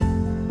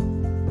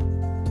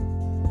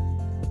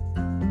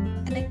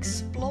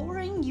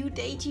exploring new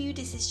day to you.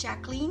 This is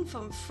Jacqueline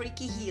from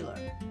Freaky Healer.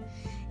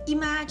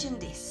 Imagine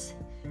this.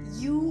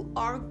 You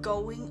are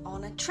going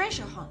on a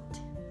treasure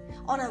hunt.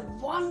 On a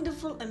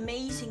wonderful,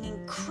 amazing,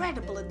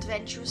 incredible,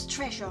 adventurous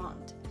treasure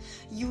hunt.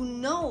 You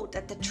know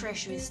that the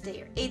treasure is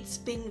there. It's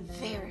been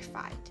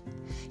verified.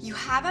 You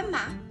have a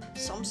map,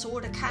 some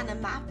sort of kind of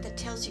map that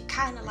tells you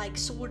kind of like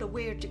sort of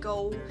where to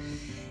go.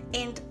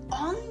 And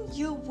on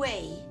your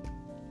way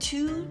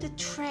to the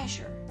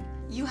treasure,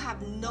 you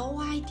have no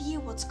idea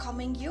what's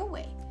coming your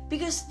way.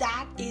 Because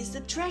that is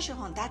the treasure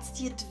hunt. That's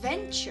the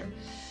adventure.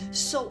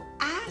 So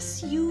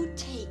as you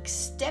take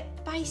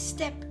step by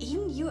step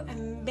in your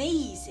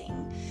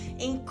amazing,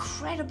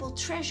 incredible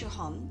treasure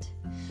hunt,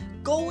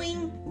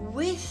 going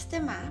with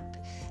the map,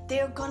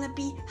 there are going to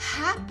be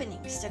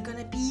happenings. There are going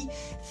to be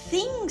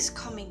things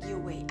coming your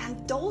way.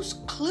 And those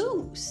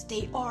clues,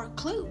 they are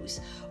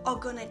clues, are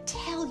going to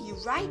tell you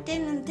right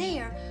then and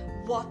there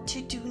what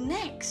to do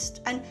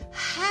next and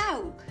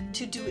how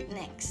to do it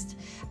next.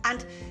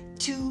 And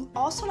to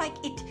also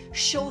it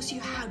shows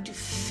you how to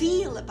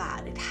feel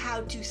about it,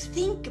 how to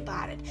think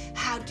about it,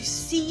 how to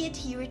see it,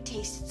 hear it,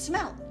 taste it,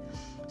 smell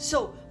it.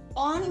 So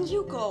on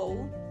you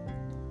go,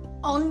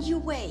 on your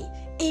way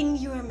in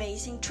your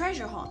amazing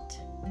treasure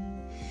hunt.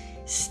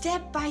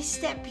 Step by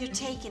step you're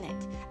taking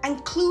it,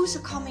 and clues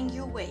are coming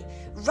your way.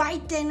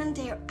 Right then and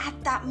there,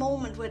 at that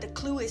moment where the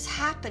clue is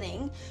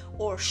happening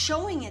or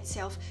showing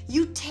itself,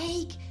 you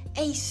take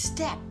a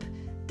step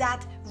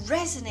that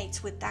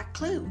resonates with that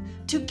clue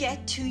to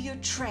get to your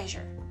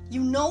treasure.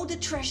 You know the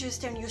treasure is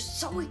there and you're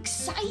so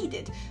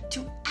excited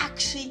to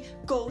actually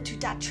go to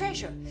that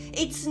treasure.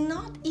 It's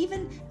not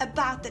even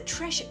about the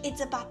treasure, it's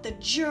about the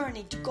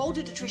journey to go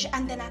to the treasure,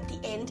 and then at the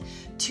end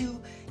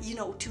to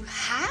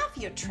have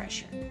your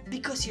treasure,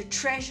 because your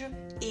treasure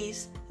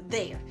is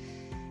there.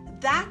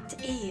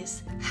 That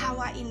is how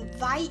I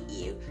invite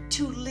you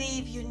to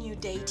live your new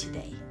day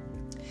today.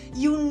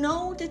 You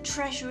know the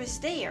treasure is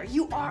there.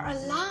 You are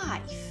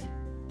alive.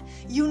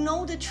 You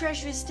know the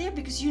treasure is there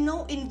because you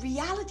know in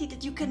reality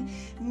that you can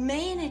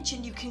manage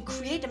and you can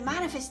create and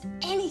manifest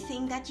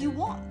anything that you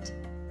want.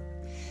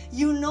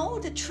 You know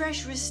the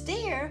treasure is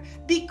there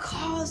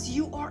because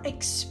you are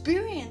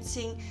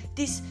experiencing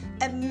this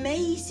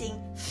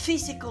amazing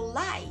physical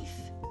life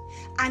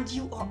and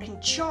you are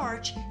in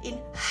charge in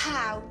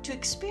how to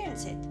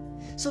experience it.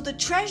 So the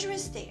treasure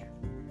is there.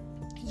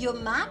 Your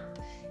map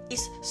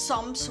is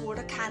some sort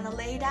of kind of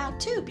laid out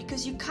too,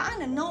 because you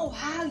kind of know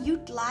how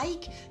you'd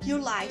like your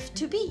life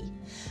to be.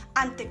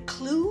 And the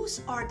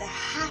clues are the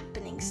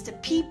happenings, the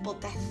people,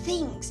 the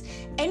things,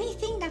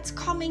 anything that's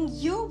coming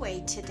your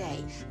way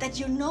today that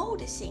you're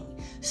noticing.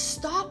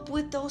 Stop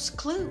with those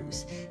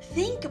clues.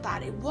 Think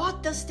about it.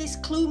 What does this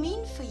clue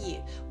mean for you?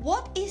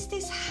 What is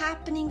this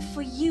happening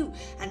for you?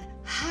 And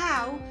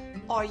how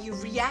are you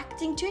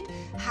reacting to it?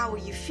 How are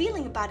you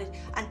feeling about it?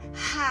 And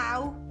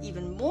how,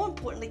 even more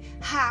importantly,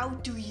 how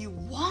do you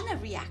want to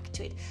react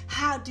to it?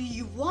 How do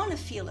you want to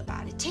feel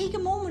about it? Take a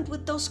moment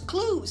with those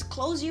clues.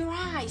 Close your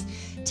eyes.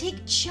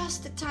 Take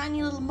just a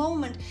tiny little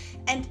moment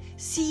and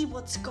see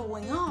what's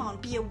going on.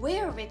 Be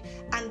aware of it.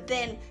 And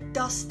then,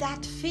 does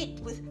that fit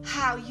with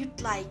how you'd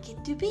like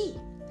it to be?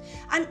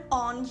 And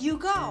on you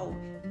go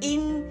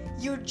in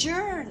your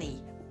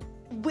journey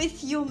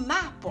with your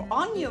map or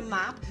on your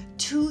map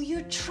to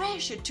your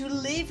treasure, to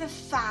live a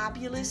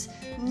fabulous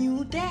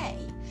new day.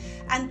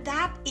 And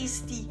that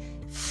is the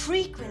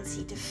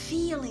frequency, the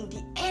feeling,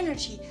 the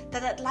energy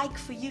that I'd like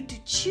for you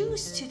to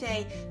choose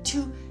today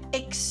to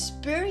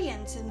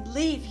experience and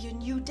live your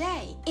new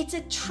day. It's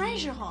a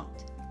treasure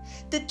hunt.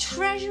 The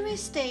treasure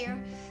is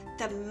there.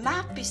 The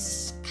map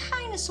is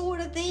kind of sort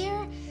of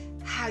there.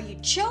 How you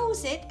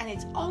chose it, and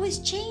it's always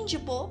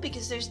changeable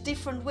because there's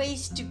different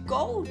ways to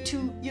go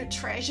to your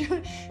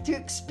treasure to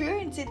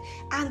experience it,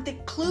 and the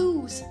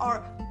clues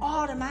are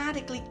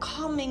automatically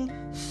coming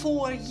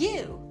for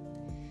you.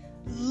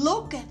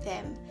 Look at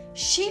them,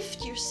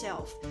 shift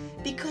yourself,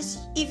 because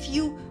if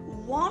you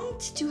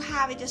want to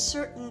have it a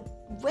certain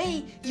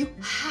way, you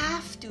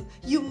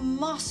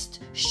must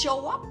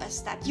show up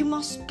as that. You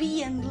must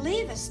be and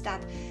live as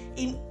that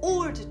in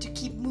order to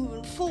keep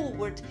moving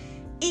forward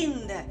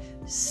in the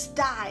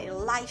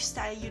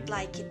lifestyle you'd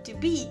like it to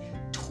be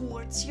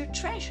towards your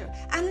treasure.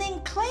 And then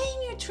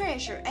claim your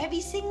treasure. Every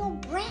single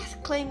breath,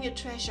 claim your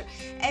treasure.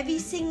 Every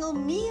single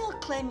meal,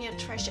 claim your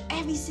treasure.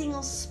 Every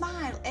single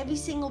smile, every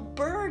single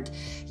bird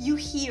you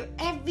hear,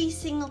 every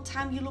single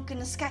time you look in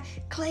the sky,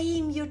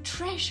 claim your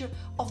treasure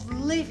of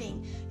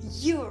living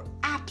your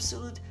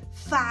absolute,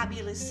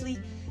 fabulously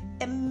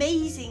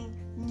amazing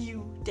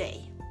new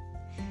day.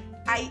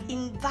 I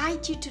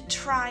invite you to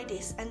try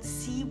this and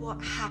see what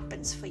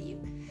happens for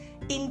you.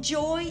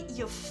 Enjoy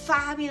your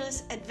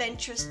fabulous,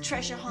 adventurous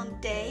treasure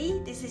hunt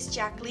day. This is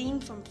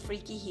Jacqueline from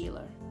Freaky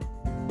Healer.